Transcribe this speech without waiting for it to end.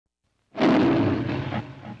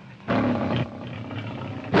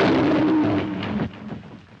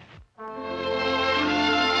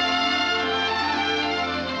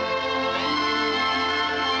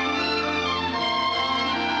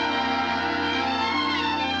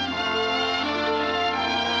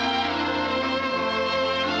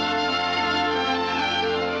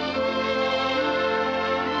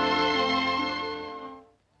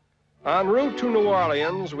route to New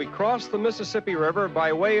Orleans, we cross the Mississippi River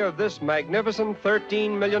by way of this magnificent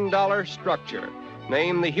 $13 million structure,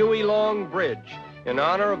 named the Huey Long Bridge, in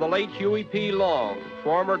honor of the late Huey P. Long,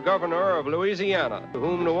 former governor of Louisiana, to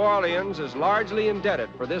whom New Orleans is largely indebted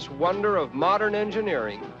for this wonder of modern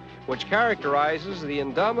engineering, which characterizes the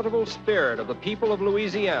indomitable spirit of the people of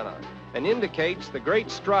Louisiana and indicates the great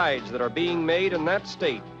strides that are being made in that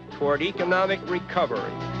state toward economic recovery.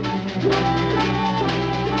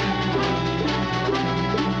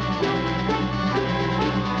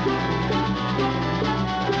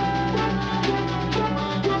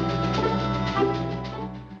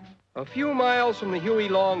 A few miles from the Huey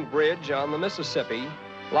Long Bridge on the Mississippi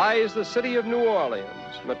lies the city of New Orleans,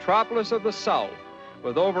 metropolis of the South,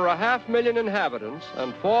 with over 500,000 inhabitants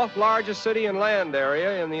and fourth largest city in land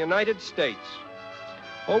area in the United States.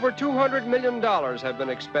 Over $200 million have been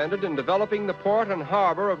expended in developing the port and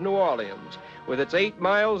harbor of New Orleans, with its 8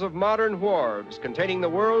 miles of modern wharves containing the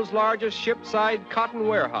world's largest shipside cotton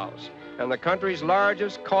warehouse and the country's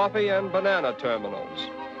largest coffee and banana terminals.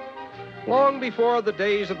 Long before the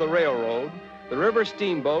days of the railroad, the river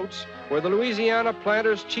steamboats were the Louisiana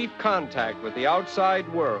planters' chief contact with the outside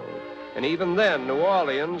world. And even then, New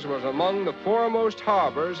Orleans was among the foremost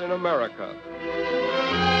harbors in America.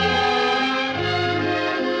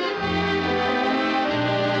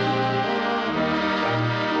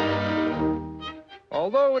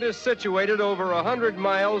 Although it is situated over 100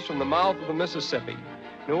 miles from the mouth of the Mississippi,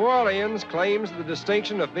 New Orleans claims the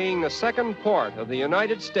distinction of being the second port of the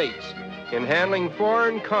United States in handling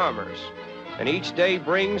foreign commerce, and each day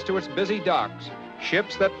brings to its busy docks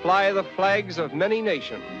ships that fly the flags of many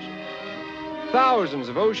nations. Thousands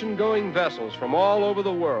of ocean-going vessels from all over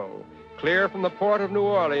the world clear from the port of New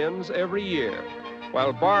Orleans every year,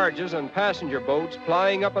 while barges and passenger boats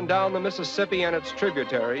plying up and down the Mississippi and its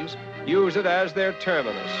tributaries use it as their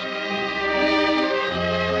terminus.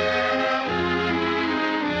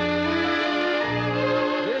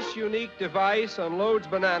 This unique device unloads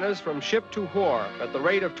bananas from ship to wharf at the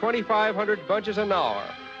rate of 2,500 bunches an hour,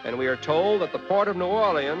 and we are told that the port of New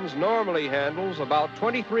Orleans normally handles about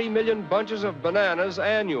 23 million bunches of bananas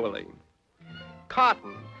annually.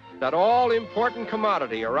 Cotton, that all-important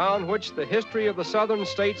commodity around which the history of the southern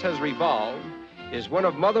states has revolved, is one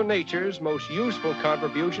of Mother Nature's most useful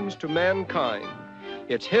contributions to mankind,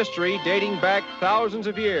 its history dating back thousands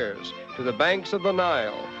of years to the banks of the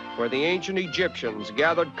Nile, where the ancient Egyptians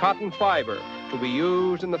gathered cotton fiber to be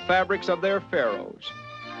used in the fabrics of their pharaohs.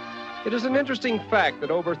 It is an interesting fact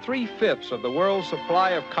that over 3/5 of the world's supply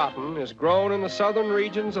of cotton is grown in the southern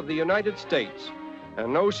regions of the United States,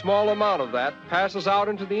 and no small amount of that passes out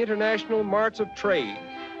into the international marts of trade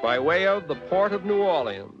by way of the port of New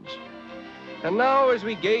Orleans. And now, as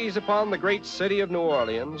we gaze upon the great city of New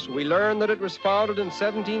Orleans, we learn that it was founded in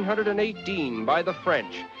 1718 by the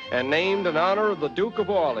French and named in honor of the Duke of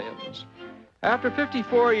Orleans. After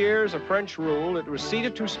 54 years of French rule, it was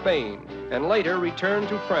ceded to Spain and later returned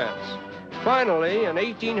to France. Finally, in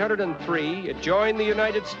 1803, it joined the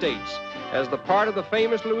United States as the part of the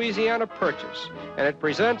famous Louisiana Purchase, and it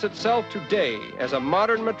presents itself today as a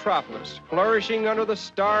modern metropolis flourishing under the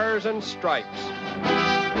stars and stripes.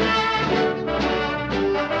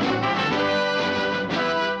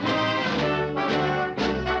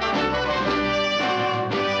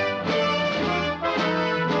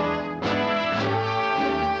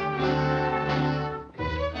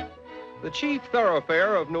 The chief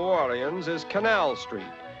thoroughfare of New Orleans is Canal Street,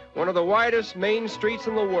 one of the widest main streets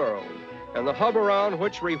in the world, and the hub around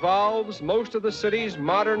which revolves most of the city's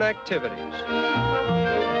modern activities.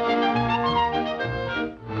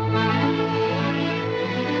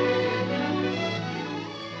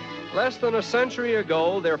 Less than a century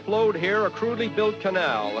ago, there flowed here a crudely built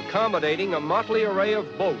canal accommodating a motley array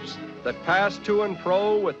of boats that passed to and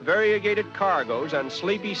fro with variegated cargoes and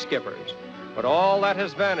sleepy skippers. But all that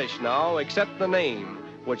has vanished now except the name,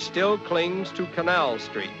 which still clings to Canal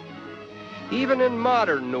Street. Even in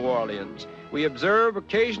modern New Orleans, we observe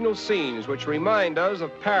occasional scenes which remind us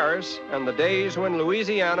of Paris and the days when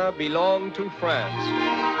Louisiana belonged to France.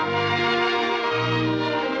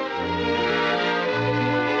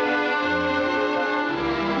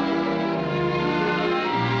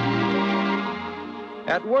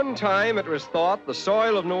 At one time, it was thought the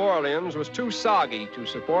soil of New Orleans was too soggy to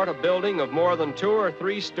support a building of more than 2 or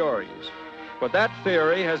 3 stories. But that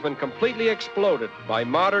theory has been completely exploded by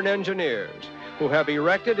modern engineers who have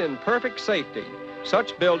erected in perfect safety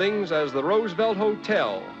such buildings as the Roosevelt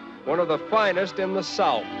Hotel, one of the finest in the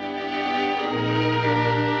South.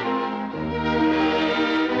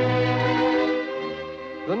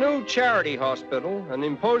 The new charity hospital, an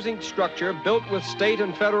imposing structure built with state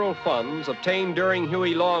and federal funds obtained during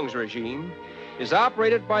Huey Long's regime, is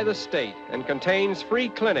operated by the state and contains free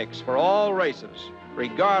clinics for all races,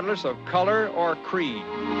 regardless of color or creed.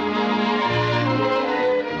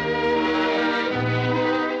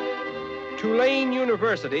 Tulane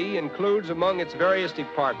University includes among its various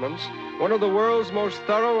departments one of the world's most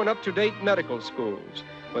thorough and up-to-date medical schools,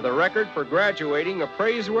 with a record for graduating a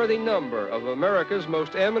praiseworthy number of America's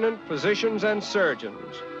most eminent physicians and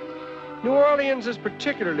surgeons. New Orleans is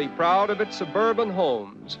particularly proud of its suburban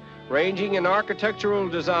homes, ranging in architectural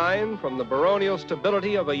design from the baronial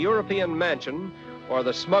stability of a European mansion or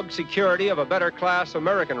the smug security of a better-class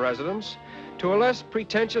American residence to a less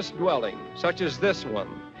pretentious dwelling, such as this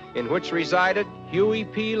one, in which resided Huey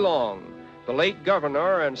P. Long, the late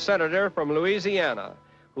governor and senator from Louisiana,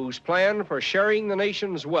 whose plan for sharing the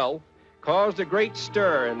nation's wealth caused a great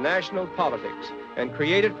stir in national politics and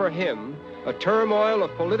created for him a turmoil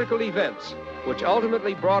of political events which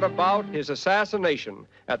ultimately brought about his assassination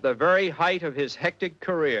at the very height of his hectic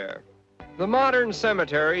career. The modern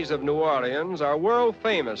cemeteries of New Orleans are world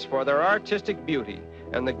famous for their artistic beauty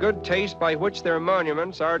and the good taste by which their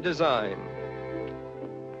monuments are designed.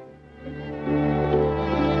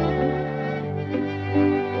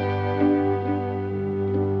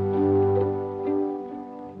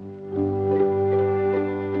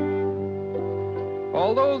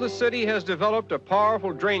 Although the city has developed a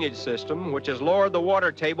powerful drainage system which has lowered the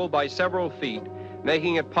water table by several feet,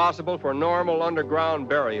 making it possible for normal underground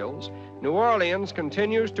burials, New Orleans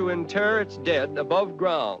continues to inter its dead above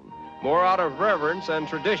ground, more out of reverence and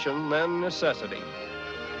tradition than necessity.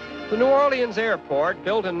 The New Orleans airport,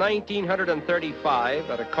 built in 1935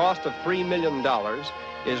 at a cost of $3 million,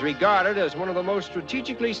 is regarded as one of the most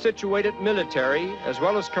strategically situated military as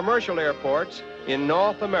well as commercial airports in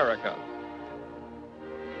North America.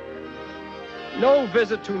 No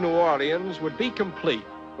visit to New Orleans would be complete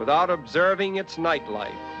without observing its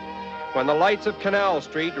nightlife. When the lights of Canal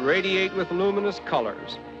Street radiate with luminous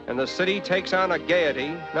colors and the city takes on a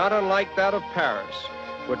gaiety not unlike that of Paris,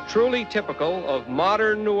 but truly typical of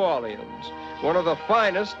modern New Orleans, one of the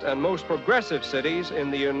finest and most progressive cities in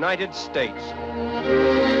the United States.